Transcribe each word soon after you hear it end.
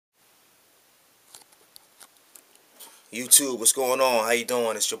YouTube, what's going on? How you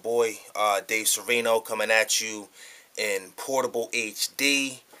doing? It's your boy Dave Cirino coming at you in portable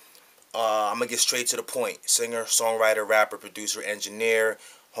HD. I'm gonna get straight to the point. Singer, songwriter, rapper, producer, engineer,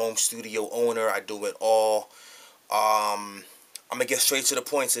 home studio owner. I do it all. I'm gonna get straight to the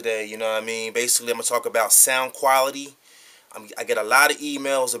point today. You know what I mean? Basically, I'm gonna talk about sound quality. I get a lot of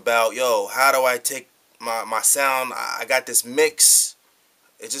emails about, yo, how do I take my sound? I got this mix.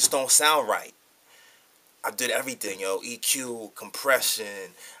 It just don't sound right. I did everything, yo. EQ,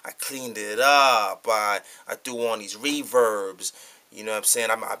 compression. I cleaned it up. I threw on these reverbs. You know what I'm saying?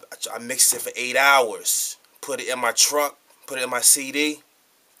 I mixed it for 8 hours. Put it in my truck. Put it in my CD.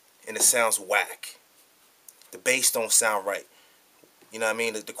 And it sounds whack. The bass don't sound right. You know what I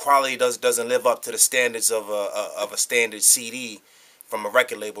mean? The quality doesn't live up to the standards of a standard CD from a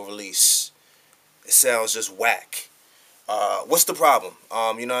record label release. It sounds just whack. What's the problem?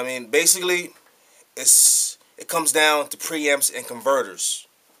 You know what I mean? Basically, it comes down to preamps and converters.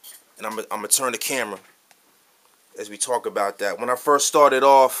 And I'm gonna turn the camera as we talk about that. When I first started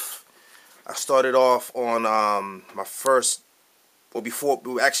off, I started off on my first, well, before,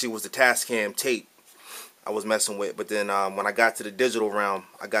 actually it was the Tascam tape I was messing with. But then when I got to the digital realm,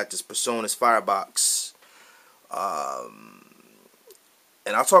 I got this Personas Firebox.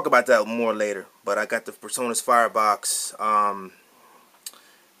 And I'll talk about that more later. But I got the Personas Firebox.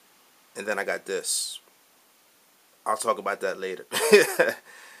 And then I got this. I'll talk about that later.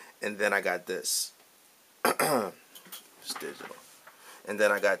 And then I got this. It's digital. And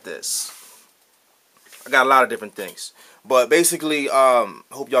then I got this. I got a lot of different things. But basically,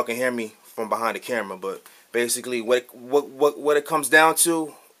 hope y'all can hear me from behind the camera. But basically, what it comes down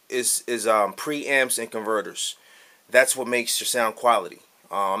to is preamps and converters. That's what makes your sound quality.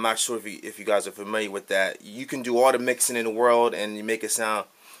 I'm not sure if you guys are familiar with that. You can do all the mixing in the world and you make it sound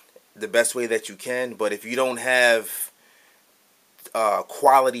the best way that you can, but if you don't have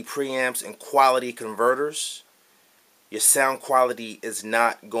quality preamps and quality converters, your sound quality is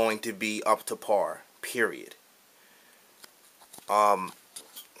not going to be up to par, period.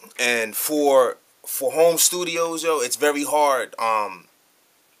 And for home studios, yo, it's very hard.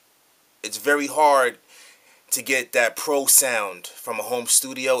 It's very hard to get that pro sound from a home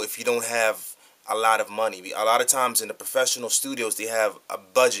studio if you don't have a lot of money. A lot of times in the professional studios, they have a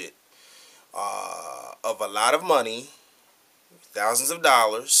budget of a lot of money, thousands of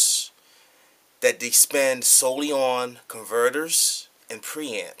dollars, that they spend solely on converters and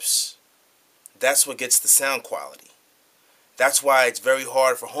preamps. That's what gets the sound quality. That's why it's very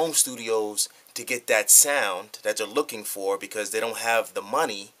hard for home studios to get that sound that they're looking for, because they don't have the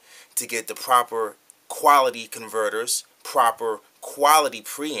money to get the proper quality converters, proper quality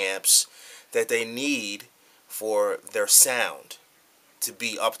preamps that they need for their sound to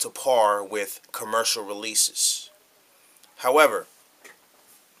be up to par with commercial releases. However,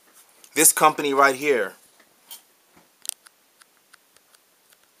 this company right here,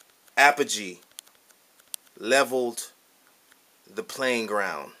 Apogee, leveled the playing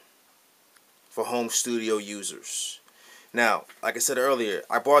ground for home studio users. Now, like I said earlier,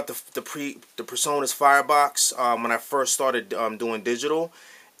 I bought the Personas Firebox when I first started doing digital.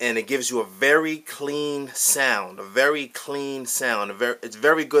 And it gives you a very clean sound, it's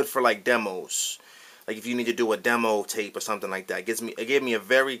very good for like demos, like if you need to do a demo tape or something like that. It gave me a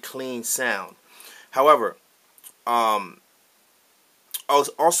very clean sound. However, also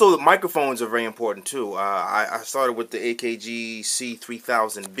the microphones are very important too. I started with the AKG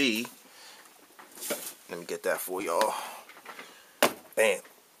C3000B. Let me get that for y'all. Bam,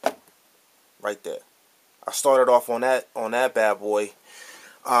 right there. I started off on that bad boy.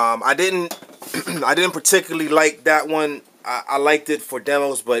 I didn't particularly like that one. I liked it for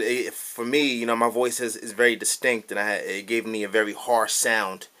demos, but for me, you know, my voice is very distinct, and it gave me a very harsh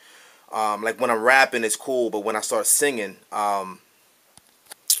sound. Like when I'm rapping, it's cool, but when I start singing, when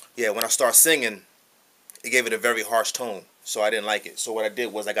I start singing, it gave it a very harsh tone, so I didn't like it. So what I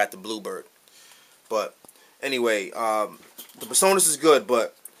did was I got the Bluebird. But anyway, the Personas is good,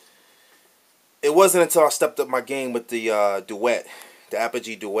 but it wasn't until I stepped up my game with the Duet. The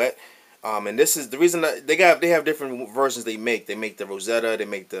Apogee Duet, and this is the reason that they have different versions they make. They make the Rosetta, they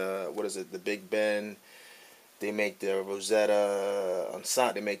make the the Big Ben, they make the Rosetta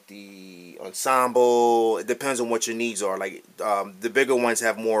Ensemble, they make the Ensemble. It depends on what your needs are. Like the bigger ones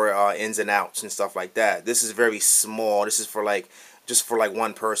have more ins and outs and stuff like that. This is very small. This is for just for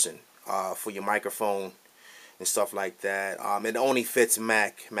one person, for your microphone and stuff like that. It only fits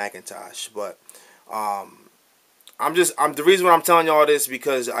Macintosh, but the reason why I'm telling y'all this,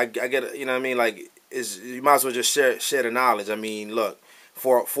 because I get, you know what I mean, like, you might as well just share the knowledge. I mean, look,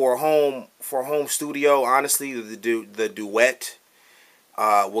 for a home studio, honestly, the duet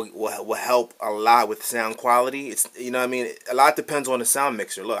will help a lot with sound quality. It's, you know what I mean, a lot depends on the sound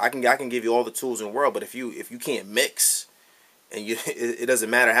mixer. Look, I can give you all the tools in the world, but if you can't mix, and you it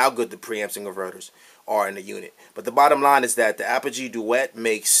doesn't matter how good the preamps and converters are in the unit. But the bottom line is that the Apogee Duet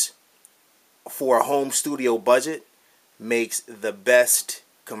makes, for a home studio budget, makes the best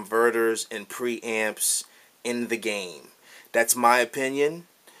converters and preamps in the game. That's my opinion.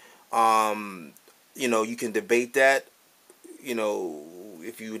 You know, you can debate that. You know,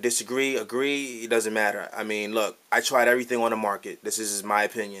 if you disagree, agree, it doesn't matter. I mean, look, I tried everything on the market. This is my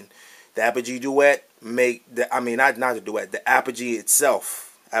opinion. The Apogee Duet not the Duet, the Apogee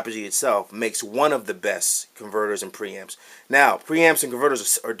itself makes one of the best converters and preamps. Now, preamps and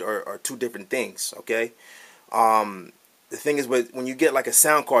converters are two different things, okay? The thing is, when you get like a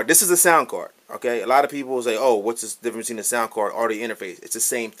sound card, this is a sound card, okay? A lot of people say, oh, what's the difference between a sound card audio interface? It's the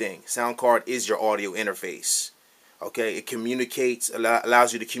same thing. Sound card is your audio interface, okay? It communicates,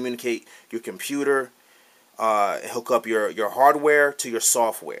 allows you to communicate your computer, hook up your hardware to your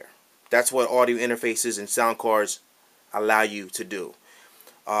software. That's what audio interfaces and sound cards allow you to do.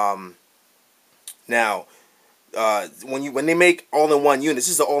 Now, when they make all-in-one unit, this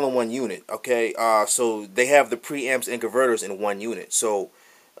is the all-in-one unit, okay? So they have the preamps and converters in one unit. So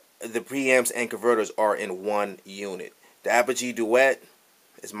the preamps and converters are in one unit. The Apogee Duet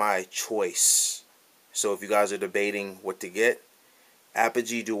is my choice. So if you guys are debating what to get,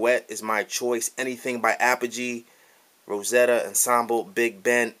 Apogee Duet is my choice. Anything by Apogee, Rosetta, Ensemble, Big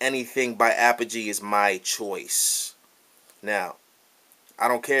Ben, anything by Apogee is my choice. Now, I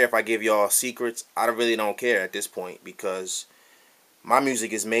don't care if I give y'all secrets. I really don't care at this point, because my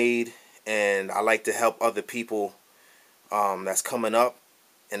music is made and I like to help other people that's coming up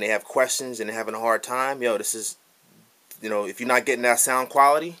and they have questions and they're having a hard time. Yo, this is, you know, if you're not getting that sound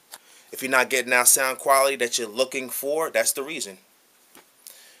quality, that you're looking for, that's the reason.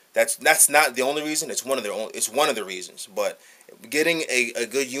 That's not the only reason. It's one of the reasons. But getting a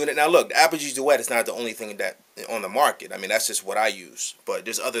good unit. Now look, the Apogee Duet is not the only thing that on the market. I mean, that's just what I use. But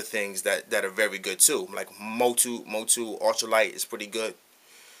there's other things that are very good too. Like Motu Ultralight is pretty good.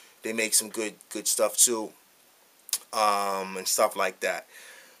 They make some good stuff too. And stuff like that.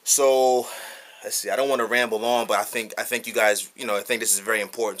 So let's see. I don't want to ramble on, but I think you guys, you know, I think this is a very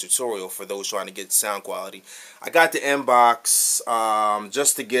important tutorial for those trying to get sound quality. I got the inbox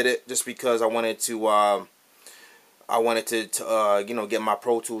just to get it, just because I wanted to you know, get my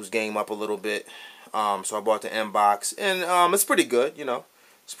Pro Tools game up a little bit. So I bought the inbox, and it's pretty good. You know,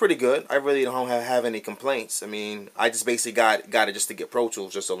 it's pretty good. I really don't have any complaints. I mean, I just basically got it just to get Pro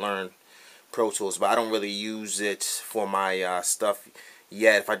Tools, just to learn Pro Tools, but I don't really use it for my stuff.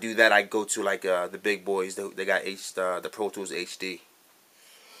 Yeah, if I do that, I go to like the big boys. They got the Pro Tools HD.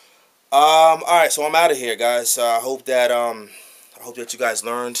 All right, so I'm out of here, guys. I hope that you guys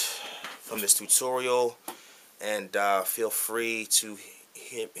learned from this tutorial, and feel free to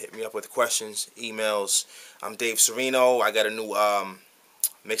hit me up with questions, emails. I'm Dave Cirino. I got a new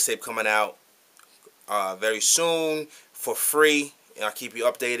mixtape coming out very soon for free, and I'll keep you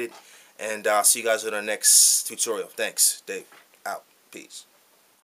updated. And I'll see you guys in the next tutorial. Thanks, Dave. Out. Peace.